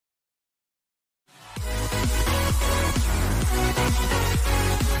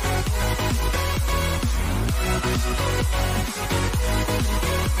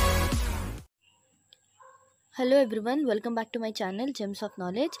Hello everyone, welcome back to my channel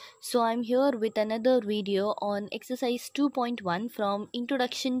Gemsofknowledge. So I'm here with another video on exercise 2.1 from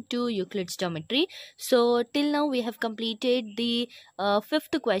Introduction to Euclid's Geometry. So till now we have completed the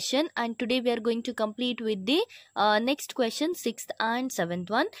fifth question, and today we are going to complete with the next question, sixth and seventh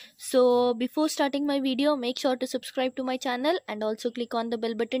one. So before starting my video, make sure to subscribe to my channel and also click on the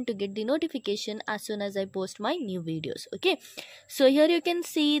bell button to get the notification as soon as I post my new videos. Okay, so here you can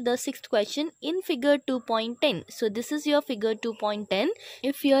see the sixth question in figure 2.10. So this is your figure 2.10.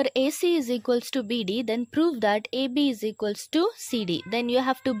 If your AC is equals to BD, then prove that AB is equals to CD. Then you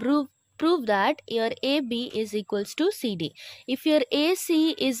have to prove that your AB is equals to CD. If your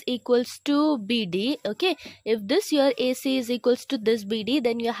AC is equals to BD, okay, if this your AC is equals to this BD,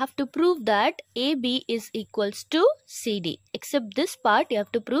 then you have to prove that AB is equals to CD. Except this part, you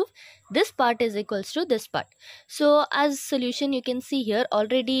have to prove this part is equals to this part. So as solution, you can see here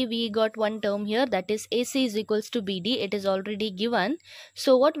already we got one term here, that is AC is equals to BD. It is already given.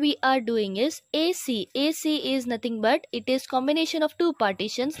 So what we are doing is AC is nothing but it is combination of two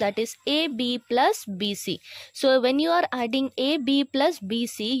partitions, that is AB plus BC. So when you are adding AB plus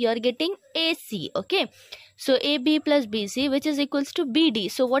BC, you are getting AC. Okay, so AB plus BC, which is equals to BD.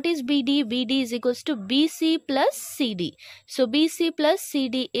 So what is BD? BD is equals to BC plus CD. So BC plus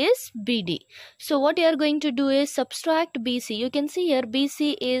CD is BD. So what you are going to do is subtract BC. You can see here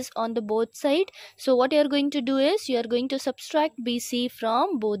BC is on the both side. So what you are going to do is you are going to subtract BC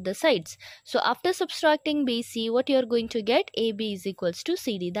from both the sides. So after subtracting BC, what you are going to get? AB is equals to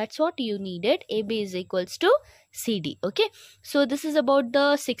CD. That's what you needed. AB is equals to CD. Okay, so this is about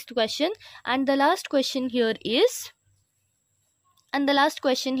the sixth question, and the last question here is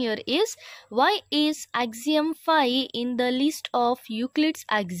why is axiom phi in the list of Euclid's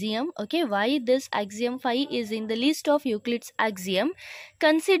axiom? Okay, why this axiom phi is in the list of Euclid's axiom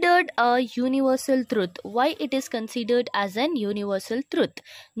considered a universal truth? Why it is considered as an universal truth?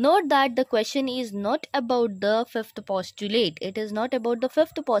 Note that the question is not about the fifth postulate. It is not about the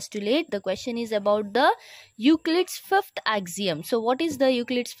fifth postulate. The question is about the Euclid's fifth axiom. So what is the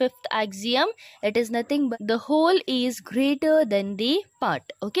Euclid's fifth axiom? It is nothing but the whole is greater than the part.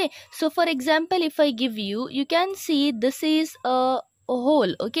 Okay, so for example, if I give you, you can see this is a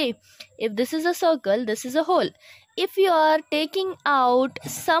hole. Okay, if this is a circle, this is a hole. If you are taking out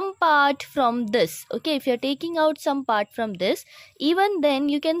some part from this, okay, if you are taking out some part from this, even then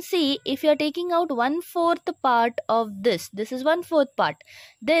you can see if you are taking out 1/4 part of this is 1/4 part,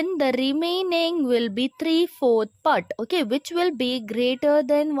 then the remaining will be 3/4 part, okay, which will be greater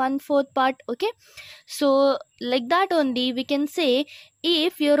than 1/4 part. Okay, so like that only we can say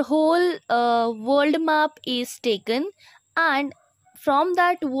if your whole world map is taken, and from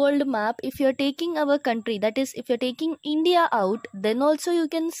that world map, if you're taking our country, that is if you're taking India out, then also you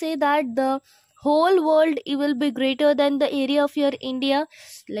can say that the whole world it will be greater than the area of your India.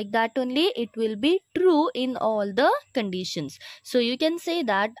 Like that only it will be true in all the conditions. So you can say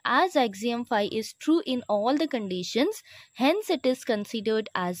that as axiom phi is true in all the conditions, hence it is considered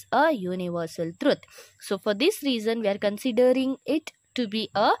as a universal truth. So for this reason we are considering it to be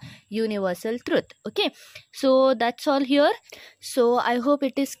a universal truth. Okay, so that's all here. So I hope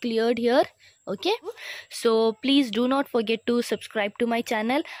it is cleared here. Okay, so please do not forget to subscribe to my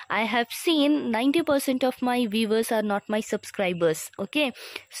channel. I have seen 90% of my viewers are not my subscribers. Okay,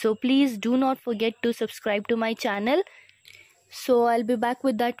 so please do not forget to subscribe to my channel. So I'll be back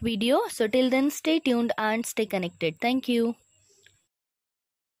with that video. So till then, stay tuned and stay connected. Thank you.